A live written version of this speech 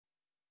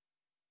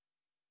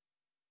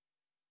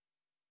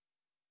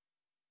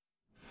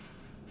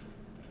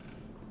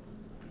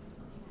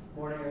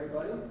Morning,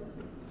 everybody.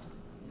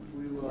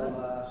 We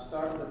will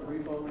start with a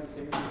brief opening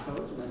statement from the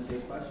coach and then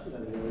take questions.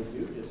 As we always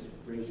do, just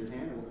raise your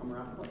hand and we'll come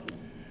around for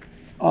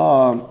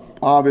questions.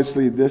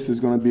 Obviously, this is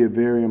going to be a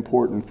very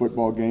important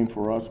football game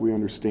for us. We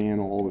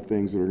understand all the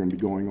things that are going to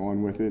be going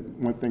on with it.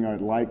 One thing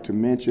I'd like to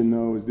mention,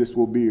 though, is this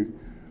will be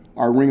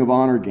our Ring of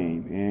Honor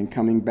game. And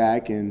coming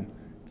back and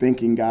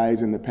thanking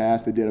guys in the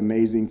past that did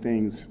amazing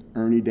things.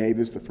 Ernie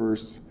Davis, the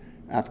first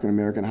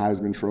African-American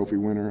Heisman Trophy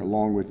winner,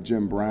 along with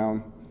Jim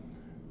Brown,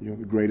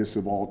 the greatest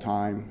of all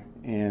time,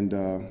 and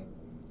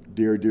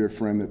dear, dear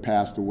friend that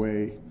passed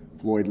away,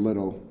 Floyd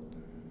Little,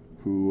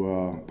 who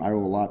I owe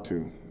a lot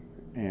to.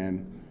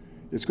 And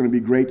it's going to be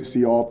great to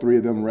see all three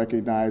of them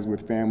recognized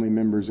with family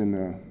members in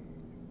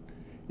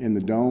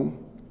the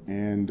dome,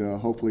 and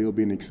hopefully it'll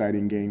be an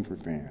exciting game for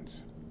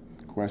fans.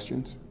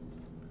 Questions?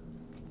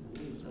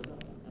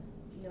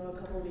 A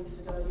couple of weeks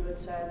ago you had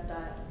said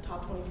that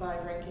top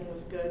 25 ranking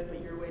was good,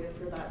 but you're waiting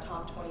for that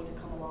top 20 to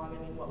come along.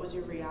 I mean, what was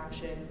your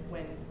reaction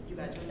when you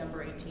guys were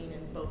number 18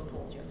 in both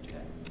polls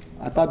yesterday?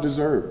 I thought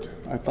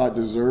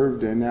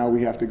deserved, and now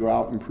we have to go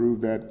out and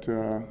prove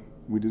that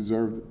we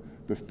deserve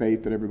the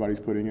faith that everybody's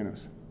putting in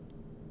us.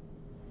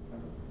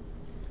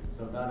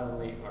 So not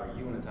only are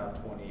you in the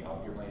top 20,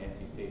 you're playing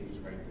NC State, who's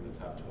ranked in the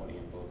top 20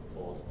 in both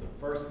polls. It's the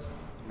first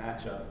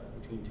matchup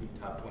between two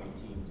top 20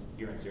 teams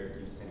here in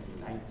Syracuse since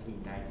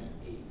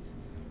 1998.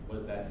 What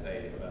does that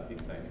say about the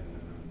excitement in the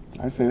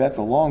room? I say that's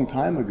a long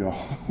time ago.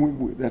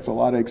 That's a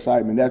lot of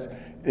excitement.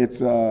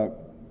 That's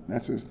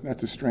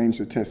a strange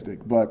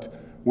statistic, but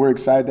we're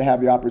excited to have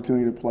the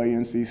opportunity to play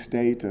NC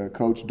State.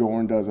 Coach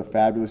Dorn does a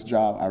fabulous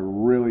job.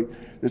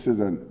 This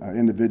is an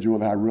individual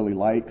that I really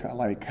like. I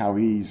like how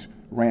he's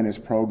ran his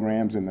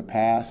programs in the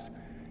past.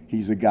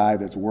 He's a guy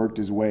that's worked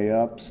his way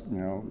up.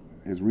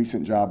 His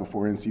recent job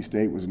before NC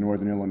State was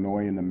Northern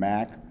Illinois in the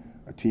MAC,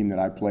 a team that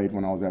I played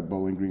when I was at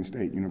Bowling Green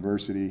State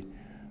University.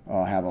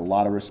 Have a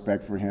lot of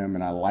respect for him,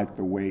 and I like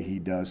the way he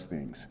does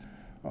things.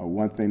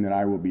 One thing that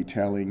I will be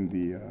telling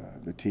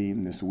the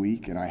team this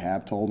week, and I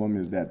have told them,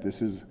 is that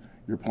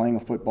you're playing a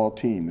football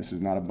team. This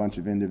is not a bunch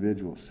of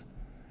individuals.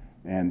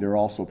 And they're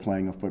also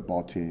playing a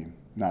football team,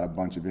 not a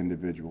bunch of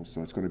individuals.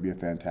 So it's going to be a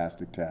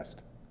fantastic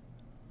test.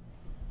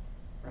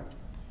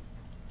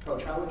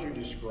 Coach, how would you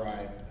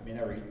describe,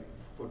 every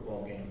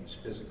football game is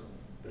physical,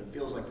 but it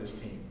feels like this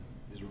team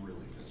is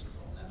really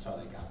physical, and that's how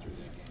they got through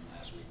that game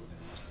last week when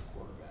they lost the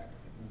quarterback.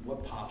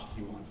 What pops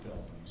to you on film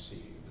when you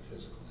see the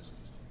physicalness of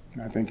this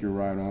team? I think you're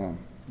right on.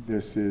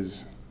 This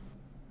is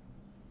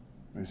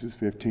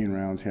 15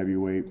 rounds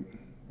heavyweight.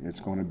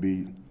 It's going to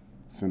be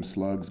some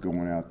slugs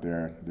going out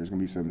there. There's going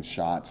to be some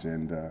shots,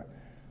 and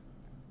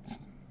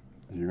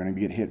you're going to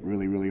get hit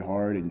really, really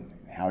hard, and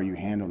how you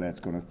handle that's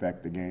going to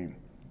affect the game.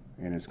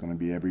 And it's going to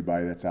be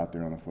everybody that's out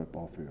there on the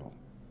football field.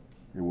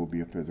 It will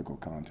be a physical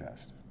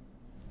contest.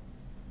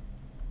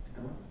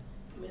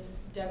 With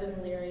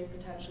Devin Leary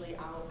potentially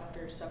out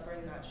after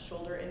suffering that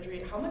shoulder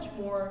injury, how much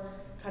more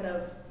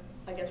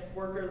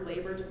work or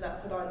labor does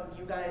that put on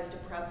you guys to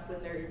prep when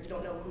you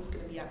don't know who's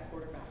going to be at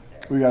quarterback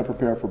there? We got to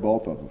prepare for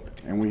both of them,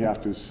 and we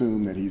have to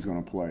assume that he's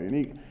going to play.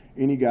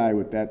 Any guy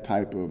with that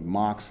type of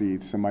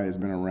moxie, somebody that's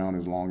been around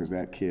as long as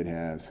that kid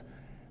has,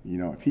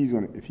 if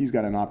he's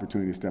got an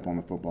opportunity to step on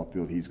the football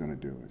field, he's going to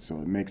do it. So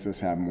it makes us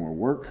have more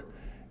work.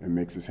 It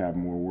makes us have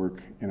more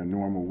work in a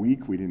normal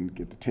week. We didn't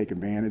get to take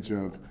advantage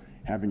of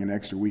having an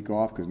extra week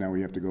off because now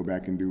we have to go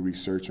back and do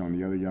research on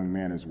the other young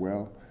man as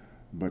well.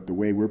 But the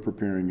way we're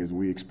preparing is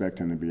we expect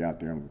him to be out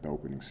there with the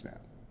opening snap.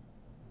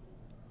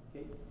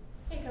 Hey,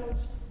 Coach,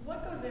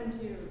 what goes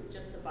into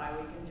just the bye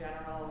week in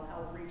general?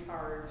 How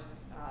recharged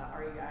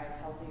are you guys,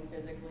 healthy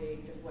physically?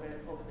 Just what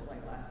was it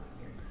like last week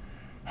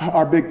here?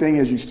 Our big thing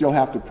is you still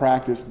have to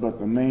practice, but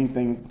the main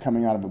thing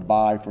coming out of a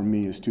bye for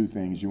me is two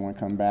things. You want to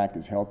come back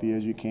as healthy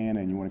as you can,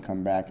 and you want to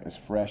come back as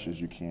fresh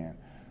as you can.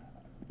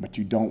 But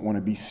you don't want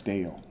to be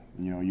stale.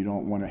 You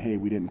don't want to, hey,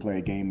 we didn't play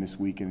a game this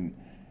week, and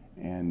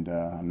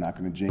I'm not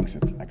going to jinx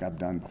it like I've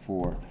done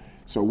before.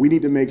 So we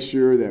need to make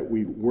sure that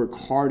we work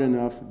hard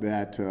enough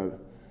that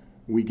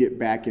we get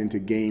back into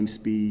game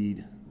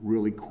speed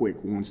really quick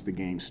once the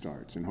game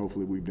starts. And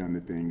hopefully we've done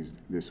the things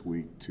this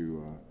week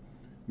to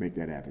make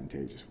that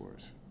advantageous for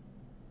us.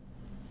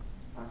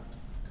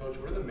 Coach,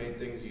 what are the main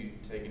things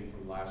you've taken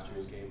from last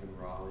year's game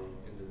in Raleigh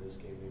into this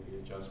game, maybe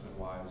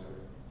adjustment-wise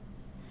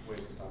or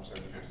ways to stop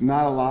certain things?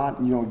 Not a lot.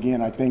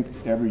 Again, I think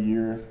every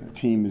year a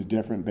team is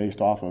different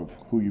based off of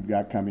who you've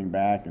got coming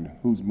back and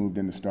who's moved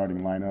into starting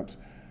lineups.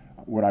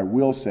 What I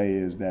will say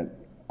is that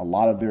a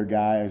lot of their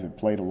guys have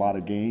played a lot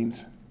of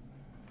games,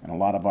 and a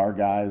lot of our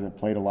guys have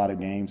played a lot of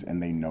games,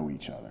 and they know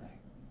each other.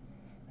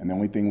 And the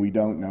only thing we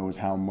don't know is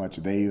how much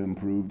they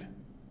improved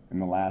in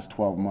the last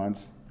 12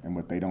 months, and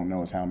what they don't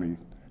know is how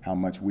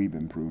much we've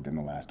improved in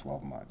the last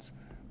 12 months.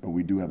 But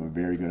we do have a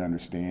very good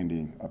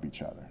understanding of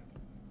each other.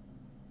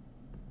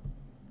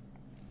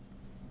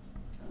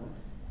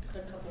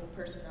 Got a couple of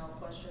personnel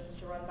questions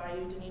to run by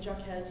you. Denis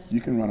Jacquez.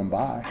 You can run them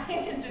by.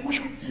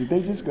 Did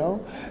they just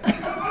go?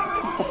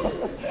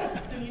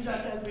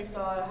 Ejak, as we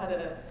saw, had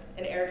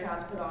an air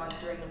cast put on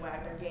during the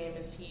Wagner game.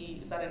 Is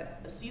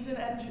that a season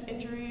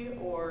injury,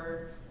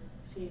 or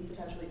is he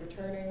potentially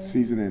returning?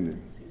 Season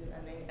ending. Season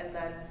ending. And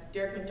then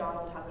Derek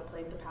McDonald hasn't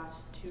played the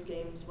past 2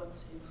 games.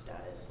 What's his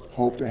status looking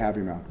Hope like? to have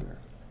him out there.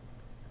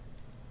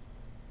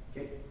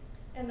 Okay.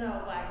 In the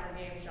Wagner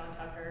game, Sean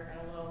Tucker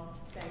kind of a little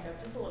banged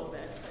up, just a little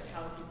bit, but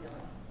how is he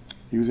feeling?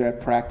 He was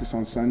at practice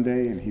on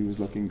Sunday, and he was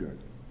looking good.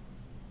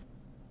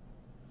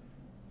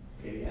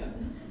 Okay, yeah.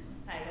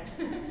 Hi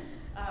again.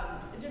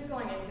 Just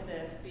going into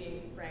this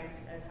being ranked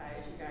as high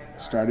as you guys are.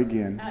 Start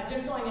again.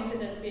 Just going into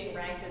this being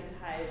ranked as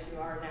high as you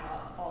are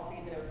now, all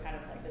season it was kind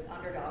of like this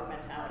underdog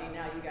mentality.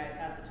 Now you guys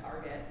have the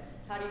target.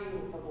 How do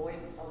you avoid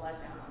a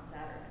letdown on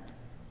Saturday?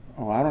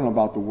 Oh, I don't know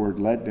about the word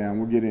letdown.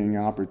 We're getting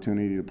an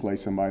opportunity to play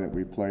somebody that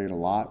we've played a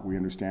lot. We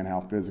understand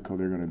how physical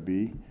they're going to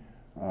be.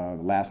 The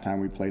last time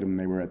we played them,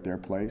 they were at their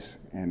place,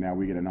 and now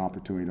we get an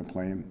opportunity to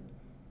play them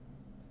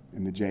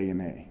in the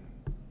JMA.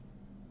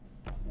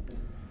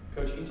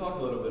 Coach, can you talk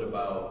a little bit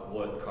about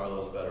what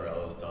Carlos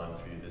Federell has done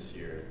for you this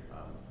year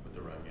with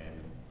the run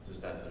game,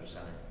 just as their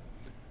center?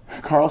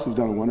 Carlos has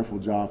done a wonderful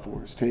job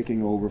for us,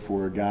 taking over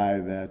for a guy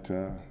that,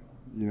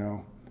 you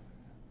know,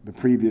 the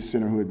previous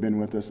center who had been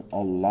with us a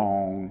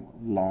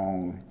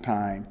long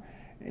time.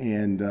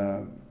 And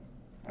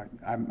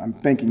I'm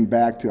thinking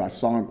back to, I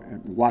saw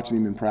him, watching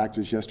him in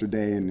practice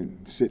yesterday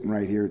and sitting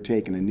right here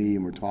taking a knee,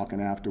 and we're talking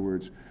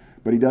afterwards.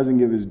 But he doesn't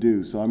give his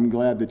due, so I'm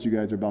glad that you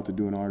guys are about to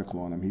do an article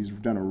on him. He's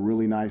done a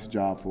really nice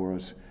job for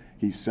us.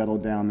 He's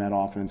settled down that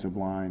offensive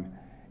line,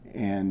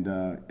 and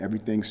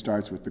everything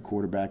starts with the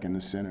quarterback and the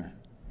center.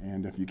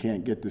 And if you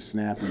can't get the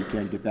snap and you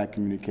can't get that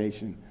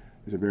communication,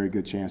 there's a very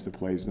good chance the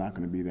play is not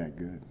going to be that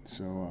good.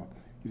 So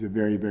he's a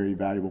very, very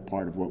valuable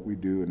part of what we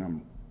do,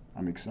 and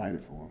I'm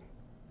excited for him.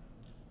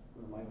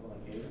 Michael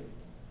and David.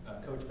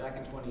 Coach, back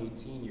in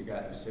 2018, you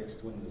got your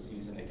 6th win of the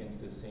season against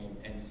the same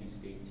NC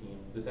State team.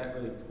 Does that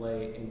really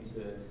play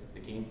into the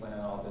game plan at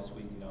all this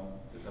week? You know,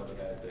 to tell the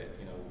guys that,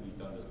 you know, we've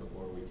done this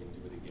before, we can do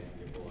it again,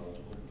 get bowl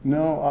eligible?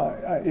 No,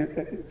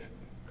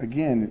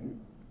 again,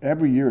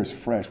 every year is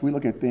fresh. We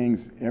look at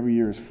things, every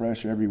year is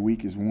fresh, every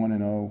week is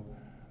 1-0.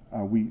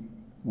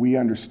 We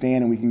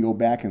understand and we can go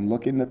back and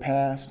look in the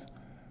past,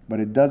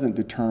 but it doesn't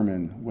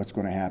determine what's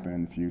going to happen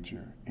in the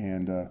future.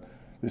 And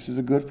this is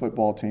a good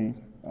football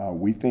team.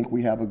 We think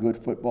we have a good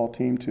football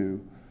team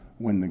too.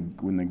 When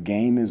the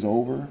game is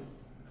over,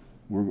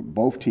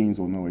 both teams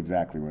will know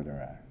exactly where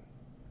they're at.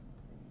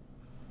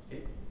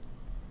 Okay.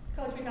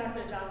 Coach, we talked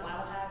to John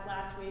Wildhack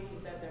last week. He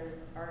said there's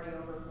already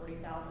over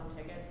 40,000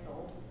 tickets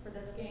sold for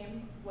this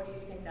game. What do you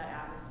think that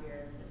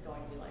atmosphere is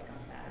going to be like on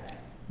Saturday?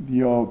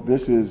 You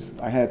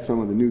know, I had some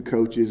of the new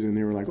coaches, and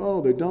they were like,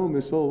 oh, the dome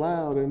is so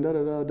loud, and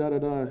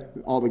da-da-da,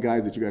 all the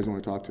guys that you guys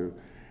want to talk to.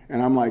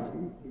 And I'm like,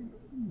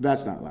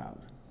 that's not loud.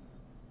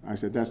 I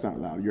said, that's not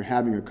loud. You're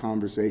having a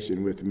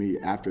conversation with me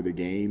after the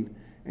game,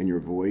 and your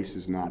voice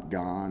is not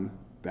gone.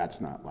 That's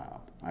not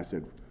loud. I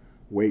said,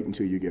 wait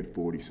until you get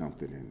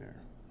 40-something in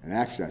there. And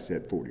actually, I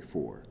said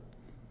 44.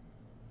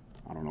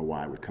 I don't know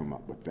why I would come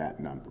up with that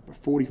number, but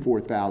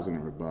 44,000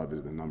 or above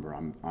is the number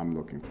I'm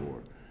looking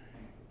for.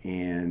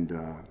 And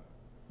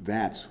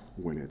that's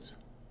when it's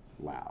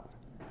loud.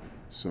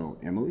 So,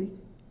 Emily,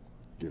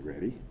 get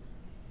ready,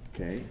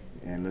 okay?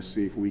 And let's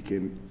see if we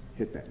can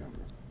hit that number.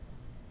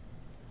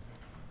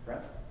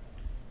 Brett?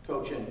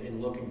 Coach,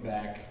 in looking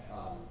back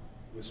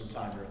with some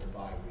time during the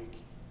bye week,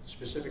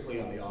 specifically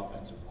on the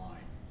offensive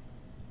line,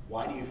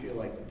 why do you feel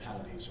like the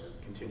penalties are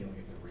continuing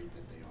at the rate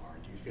that they are?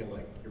 Do you feel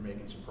like you're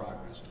making some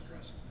progress in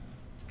addressing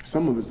them?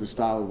 Some of it's the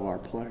style of our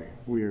play.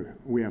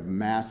 We have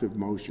massive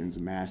motions,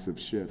 massive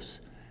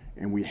shifts,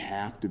 and we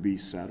have to be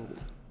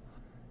settled.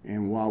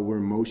 And while we're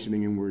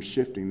motioning and we're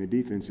shifting, the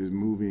defense is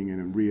moving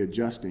and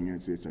readjusting.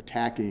 It's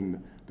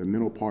attacking the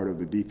middle part of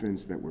the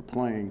defense that we're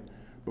playing,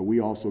 but we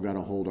also got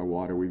to hold our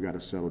water. We've got to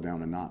settle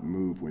down and not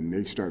move. When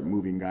they start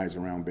moving guys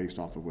around based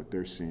off of what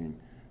they're seeing,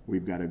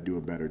 we've got to do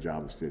a better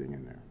job of sitting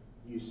in there.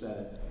 You said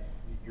it.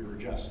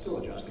 You're still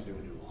adjusting to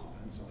a new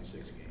offense, only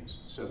 6 games.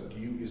 So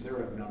is there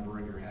a number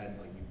in your head,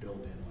 like you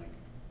build in, like,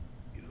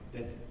 you know,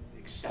 that's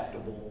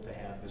acceptable to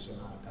have this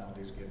amount of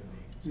penalties given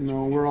the situation?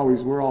 No,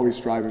 we're always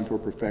striving for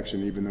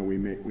perfection, even though we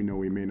know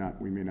we may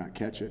not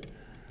catch it.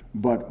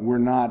 But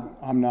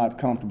I'm not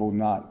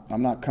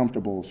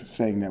comfortable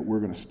saying that we're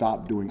going to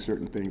stop doing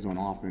certain things on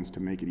offense to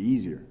make it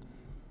easier.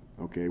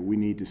 Okay, we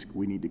need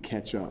to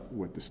catch up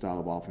with the style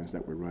of offense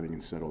that we're running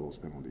and settle those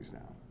penalties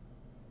down.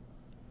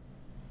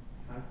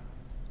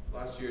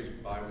 Last year's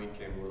bye week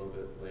came a little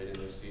bit late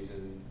in this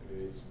season. I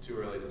mean, it's too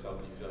early to tell,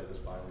 but you feel like this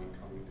bye week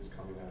is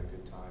coming at a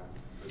good time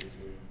for the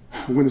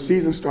team? When the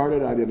season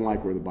started, I didn't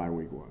like where the bye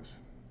week was.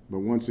 But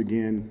once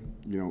again,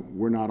 you know,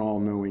 we're not all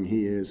knowing,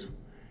 he is.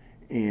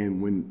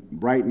 And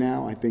right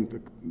now, I think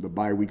the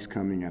bye week's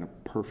coming at a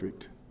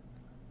perfect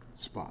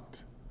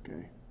spot,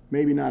 okay?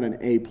 Maybe not an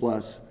A+,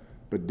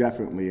 but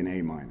definitely an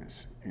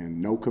A-.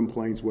 And no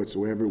complaints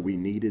whatsoever. We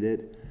needed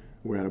it.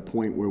 We're at a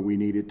point where we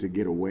needed to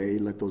get away,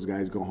 let those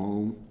guys go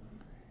home,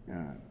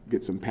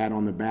 get some pat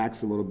on the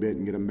backs a little bit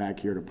and get them back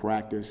here to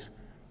practice.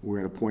 We're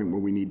at a point where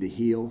we need to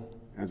heal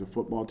as a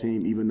football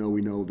team, even though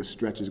we know the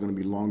stretch is going to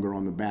be longer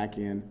on the back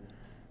end.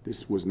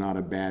 This was not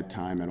a bad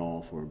time at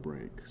all for a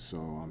break, so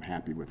I'm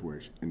happy with where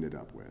it ended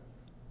up with.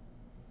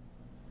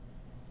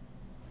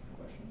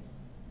 Questions?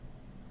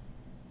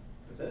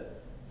 That's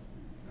it?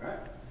 All right.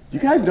 You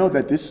guys know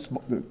that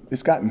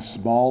it's gotten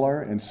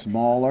smaller and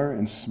smaller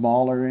and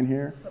smaller in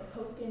here? But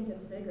post-game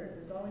gets bigger.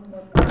 There's always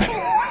more.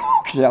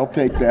 Okay, I'll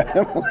take that.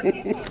 All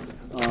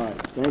right,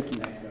 thank you.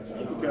 Thanks, Coach.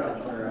 Thank you,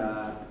 Coach,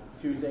 for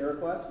Tuesday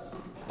requests.